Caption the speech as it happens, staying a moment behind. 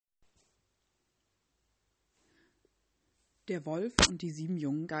Der Wolf und die 7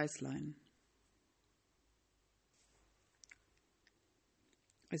 jungen Geisslein.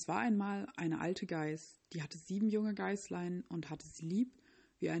 Es war einmal eine alte Geiß, die hatte 7 junge Geisslein und hatte sie lieb,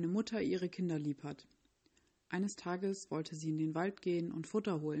 wie eine Mutter ihre Kinder lieb hat. Eines Tages wollte sie in den Wald gehen und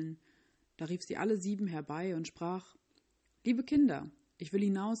Futter holen. Da rief sie alle 7 herbei und sprach: »Liebe Kinder, ich will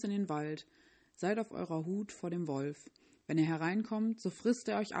hinaus in den Wald. Seid auf eurer Hut vor dem Wolf. Wenn er hereinkommt, so frisst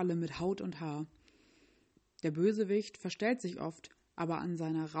er euch alle mit Haut und Haar. Der Bösewicht verstellt sich oft, aber an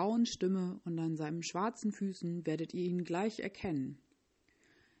seiner rauen Stimme und an seinen schwarzen Füßen werdet ihr ihn gleich erkennen.«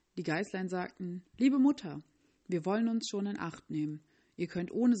 Die Geisslein sagten: »Liebe Mutter, wir wollen uns schon in Acht nehmen. Ihr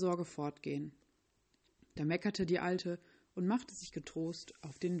könnt ohne Sorge fortgehen.« Da meckerte die Alte und machte sich getrost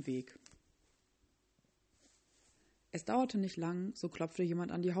auf den Weg. Es dauerte nicht lang, so klopfte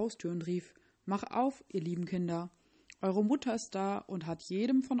jemand an die Haustür und rief: »Mach auf, ihr lieben Kinder, eure Mutter ist da und hat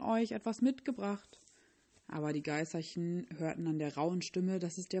jedem von euch etwas mitgebracht.« Aber die Geißerchen hörten an der rauen Stimme,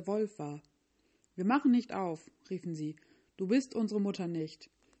 dass es der Wolf war. »Wir machen nicht auf«, riefen sie, »du bist unsere Mutter nicht.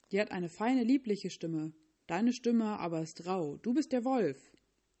 Die hat eine feine, liebliche Stimme. Deine Stimme aber ist rau, du bist der Wolf.«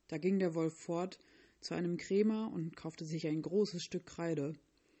 Da ging der Wolf fort zu einem Krämer und kaufte sich ein großes Stück Kreide.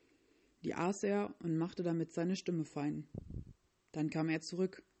 Die aß er und machte damit seine Stimme fein. Dann kam er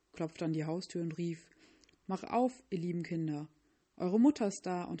zurück, klopfte an die Haustür und rief: »Mach auf, ihr lieben Kinder, eure Mutter ist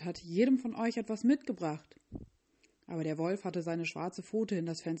da und hat jedem von euch etwas mitgebracht.« Aber der Wolf hatte seine schwarze Pfote in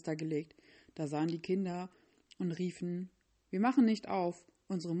das Fenster gelegt. Da sahen die Kinder und riefen: »Wir machen nicht auf,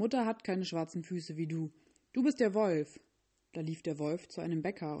 unsere Mutter hat keine schwarzen Füße wie du. Du bist der Wolf.« Da lief der Wolf zu einem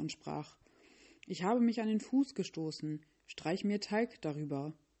Bäcker und sprach: »Ich habe mich an den Fuß gestoßen, streich mir Teig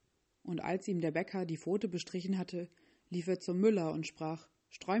darüber.« Und als ihm der Bäcker die Pfote bestrichen hatte, lief er zum Müller und sprach: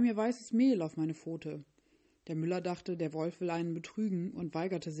 »Streu mir weißes Mehl auf meine Pfote.« Der Müller dachte, der Wolf will einen betrügen und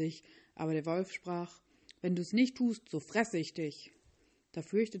weigerte sich, aber der Wolf sprach: »Wenn du es nicht tust, so fresse ich dich.« Da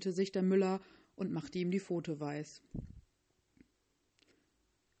fürchtete sich der Müller und machte ihm die Pfote weiß.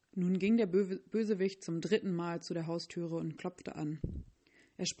 Nun ging der Bösewicht zum 3. Mal zu der Haustüre und klopfte an.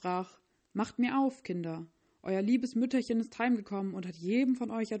 Er sprach: »Macht mir auf, Kinder, euer liebes Mütterchen ist heimgekommen und hat jedem von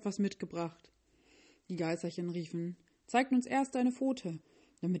euch etwas mitgebracht.« Die Geißerchen riefen: »Zeig uns erst deine Pfote,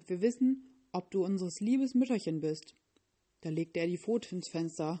 damit wir wissen, ob du unseres liebes Mütterchen bist.« Da legte er die Pfote ins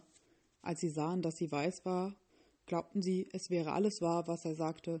Fenster. Als sie sahen, dass sie weiß war, glaubten sie, es wäre alles wahr, was er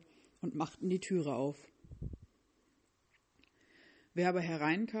sagte, und machten die Türe auf. Wer aber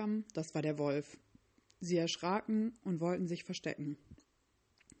hereinkam, das war der Wolf. Sie erschraken und wollten sich verstecken.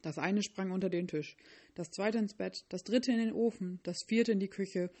 Das eine sprang unter den Tisch, das zweite ins Bett, das 3. in den Ofen, das 4. in die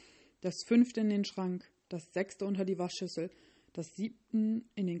Küche, das 5. in den Schrank, das 6. unter die Waschschüssel, das 7.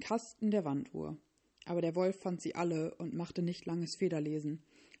 in den Kasten der Wanduhr. Aber der Wolf fand sie alle und machte nicht langes Federlesen.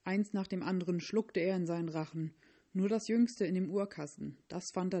 Eins nach dem anderen schluckte er in seinen Rachen, nur das Jüngste in dem Uhrkasten,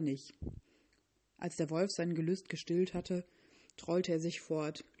 das fand er nicht. Als der Wolf sein Gelüst gestillt hatte, trollte er sich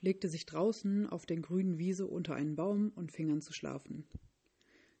fort, legte sich draußen auf der grünen Wiese unter einen Baum und fing an zu schlafen.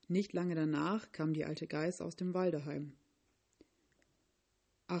 Nicht lange danach kam die alte Geiß aus dem Walde heim.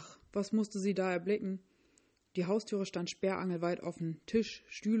 Ach, was musste sie da erblicken? Die Haustüre stand sperrangelweit offen, Tisch,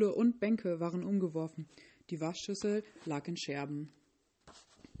 Stühle und Bänke waren umgeworfen, die Waschschüssel lag in Scherben.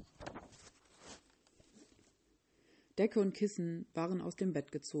 Decke und Kissen waren aus dem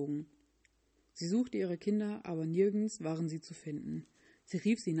Bett gezogen. Sie suchte ihre Kinder, aber nirgends waren sie zu finden. Sie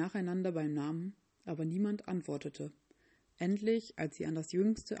rief sie nacheinander beim Namen, aber niemand antwortete. Endlich, als sie an das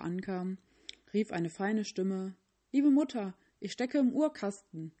Jüngste ankam, rief eine feine Stimme: »Liebe Mutter, ich stecke im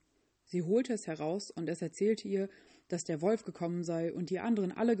Uhrkasten.« Sie holte es heraus und es erzählte ihr, dass der Wolf gekommen sei und die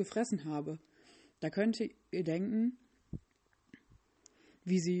anderen alle gefressen habe. Da könnte ihr denken,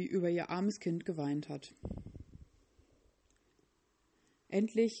 wie sie über ihr armes Kind geweint hat.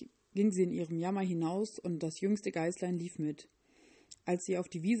 Endlich ging sie in ihrem Jammer hinaus und das jüngste Geisslein lief mit. Als sie auf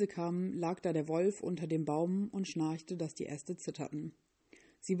die Wiese kamen, lag da der Wolf unter dem Baum und schnarchte, dass die Äste zitterten.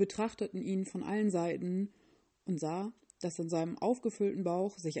 Sie betrachteten ihn von allen Seiten und sah, dass in seinem aufgefüllten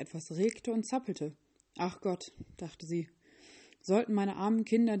Bauch sich etwas regte und zappelte. »Ach Gott«, dachte sie, »sollten meine armen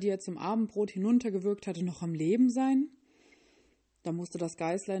Kinder, die er zum Abendbrot hinuntergewürgt hatte, noch am Leben sein?« Da musste das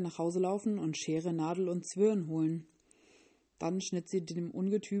Geisslein nach Hause laufen und Schere, Nadel und Zwirn holen. Dann schnitt sie dem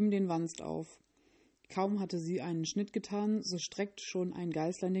Ungetüm den Wanst auf. Kaum hatte sie einen Schnitt getan, so streckte schon ein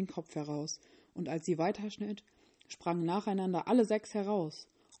Geisslein den Kopf heraus, und als sie weiterschnitt, sprangen nacheinander alle 6 heraus,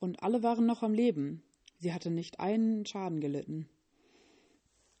 und alle waren noch am Leben. Sie hatte nicht einen Schaden gelitten.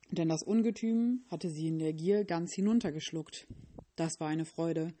 Denn das Ungetüm hatte sie in der Gier ganz hinuntergeschluckt. Das war eine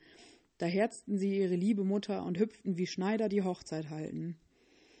Freude. Da herzten sie ihre liebe Mutter und hüpften wie Schneider, die Hochzeit halten.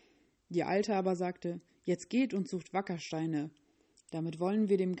 Die Alte aber sagte, »Jetzt geht und sucht Wackersteine. Damit wollen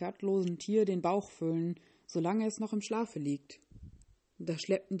wir dem gottlosen Tier den Bauch füllen, solange es noch im Schlafe liegt.« Da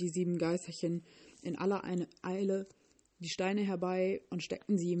schleppten die 7 Geißerchen in aller Eile die Steine herbei und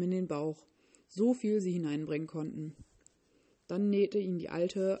steckten sie ihm in den Bauch, so viel sie hineinbringen konnten. Dann nähte ihn die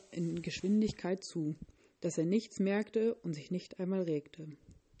Alte in Geschwindigkeit zu, dass er nichts merkte und sich nicht einmal regte.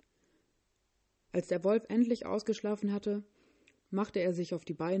 Als der Wolf endlich ausgeschlafen hatte, machte er sich auf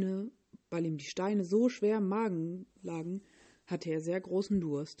die Beine. Weil ihm die Steine so schwer im Magen lagen, hatte er sehr großen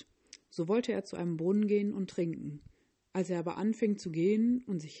Durst. So wollte er zu einem Brunnen gehen und trinken. Als er aber anfing zu gehen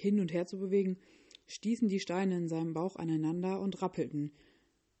und sich hin und her zu bewegen, stießen die Steine in seinem Bauch aneinander und rappelten.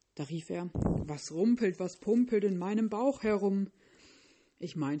 Da rief er, »Was rumpelt, was pumpelt in meinem Bauch herum?«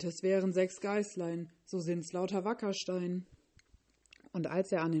 »Ich meinte, es wären 6 Geisslein, so sind's lauter Wackerstein.« Und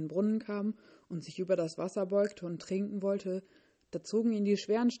als er an den Brunnen kam und sich über das Wasser beugte und trinken wollte, da zogen ihn die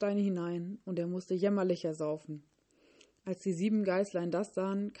schweren Steine hinein, und er musste jämmerlich ersaufen. Als die 7 Geisslein das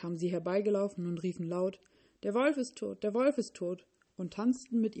sahen, kamen sie herbeigelaufen und riefen laut, »Der Wolf ist tot, der Wolf ist tot«, und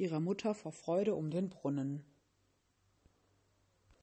tanzten mit ihrer Mutter vor Freude um den Brunnen.